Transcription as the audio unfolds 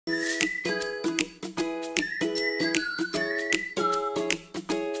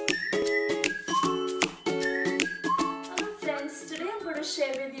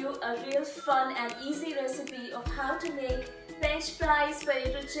to make French fries,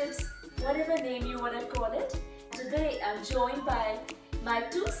 potato chips, whatever name you want to call it. Today I'm joined by my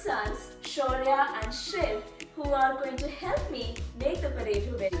two sons, Shaurya and Shiv, who are going to help me make the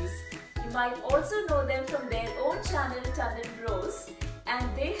potato wedges. You might also know them from their own channel, Tandem Bros,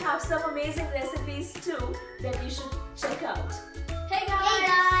 and they have some amazing recipes too that you should check out. Hey guys! Hey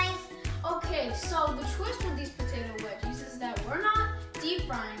guys! Okay, so the twist with these potato wedges is that we're not deep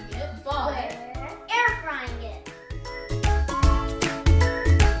frying it, but we're air frying it.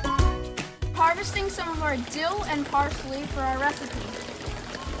 Harvesting some of our dill and parsley for our recipe.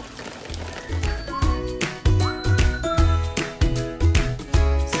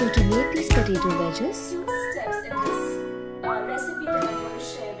 So to make these potato wedges, Two steps in this recipe that I'm going to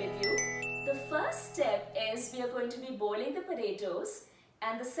share with you. The first step is we are going to be boiling the potatoes,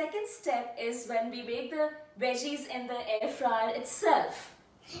 and the second step is when we make the veggies in the air fryer itself.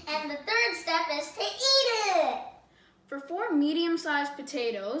 And the third step is to eat it. For 4 medium-sized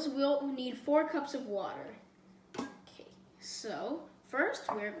potatoes, we'll need 4 cups of water. Okay, so first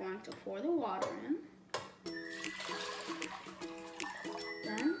we're going to pour the water in.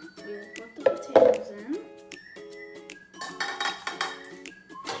 Then we will put the potatoes in.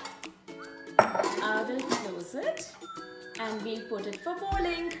 I will close it and we'll put it for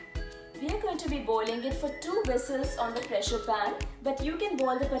boiling. We are going to be boiling it for 2 whistles on the pressure pan, but you can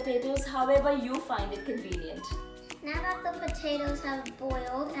boil the potatoes however you find it convenient. Now that the potatoes have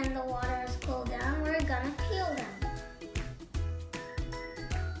boiled and the water has cooled down, we're gonna peel them.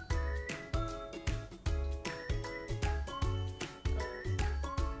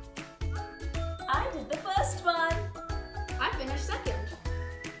 I did the first one. I finished second.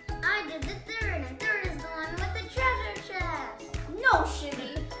 I did the third, and third is the one with the treasure chest. No,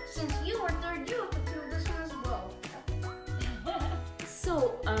 Shivy. Since you were third, you have to peel this one as well. So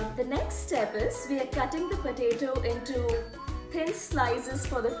the next step is we are cutting the potato into thin slices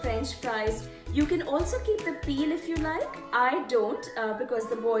for the French fries. You can also keep the peel if you like. I don't because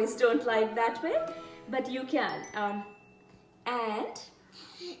the boys don't like that way, but you can. And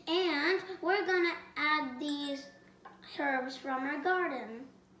we're gonna add these herbs from our garden.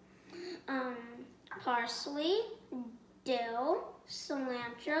 Parsley, dill,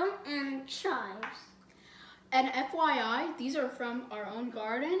 cilantro, and chives. And FYI, these are from our own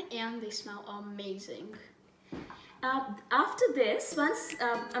garden and they smell amazing. After this, once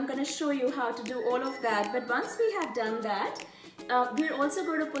I'm going to show you how to do all of that, but once we have done that, we're also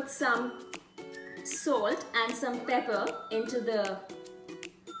going to put some salt and some pepper into the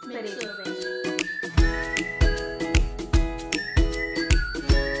potato wedge.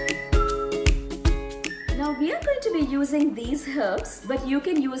 Now we are going to be using these herbs, but you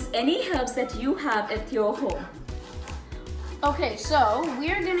can use any herbs that you have at your home. Okay, so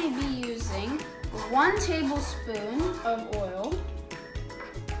we're gonna be using 1 tablespoon of oil.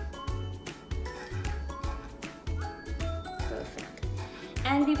 Perfect.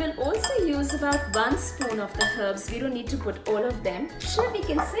 And we will also use about 1 spoon of the herbs. We don't need to put all of them. Sure, we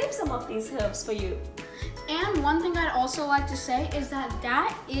can save some of these herbs for you. And one thing I'd also like to say is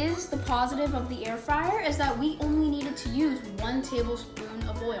that is the positive of the air fryer, is that we only needed to use 1 tablespoon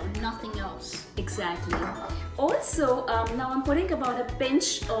of oil, nothing else. Exactly. Also, now I'm putting about a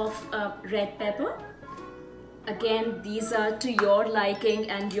pinch of red pepper. Again, these are to your liking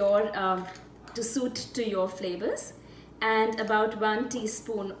and your to suit to your flavors. And about 1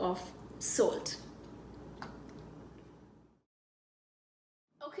 teaspoon of salt.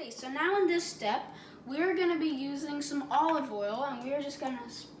 Okay, so now in this step, we're gonna be using some olive oil and we're just gonna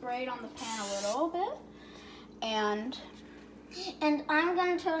spray it on the pan a little bit. And I'm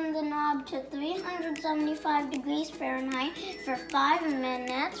going to turn the knob to 375 degrees Fahrenheit for 5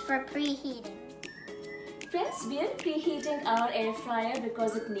 minutes for preheating. Friends, we are preheating our air fryer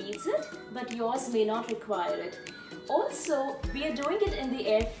because it needs it, but yours may not require it. Also, we are doing it in the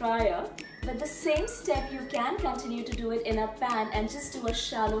air fryer, but the same step you can continue to do it in a pan and just do a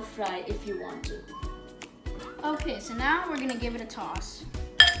shallow fry if you want to. okay, so now we're gonna give it a toss.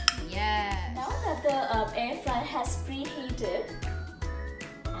 Yes. Now that the air fryer has preheated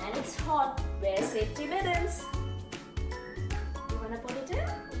and it's hot, wear safety mittens. You wanna put it in?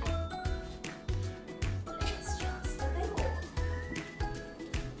 Let's transfer them over.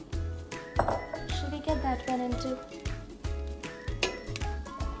 Should we get that one into?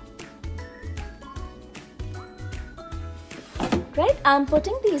 Right, I'm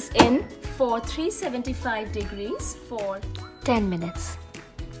putting these in for 375 degrees for 10 minutes.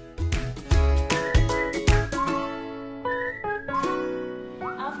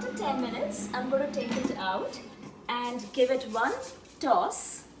 After 10 minutes, I'm going to take it out and give it one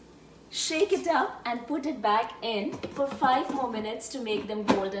toss. shake it up and put it back in for 5 more minutes to make them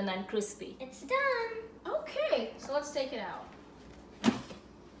golden and crispy. It's done. Okay, so let's take it out.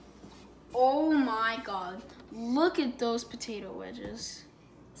 Oh my god, look at those potato wedges.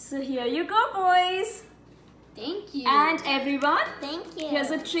 So here you go, boys. Thank you. And everyone, Thank you.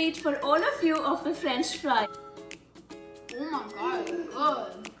 here's a treat for all of you of the French fry. Oh my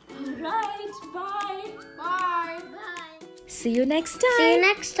god, good. Alright, bye. Bye. Bye. See you next time. See you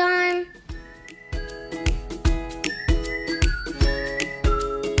next time.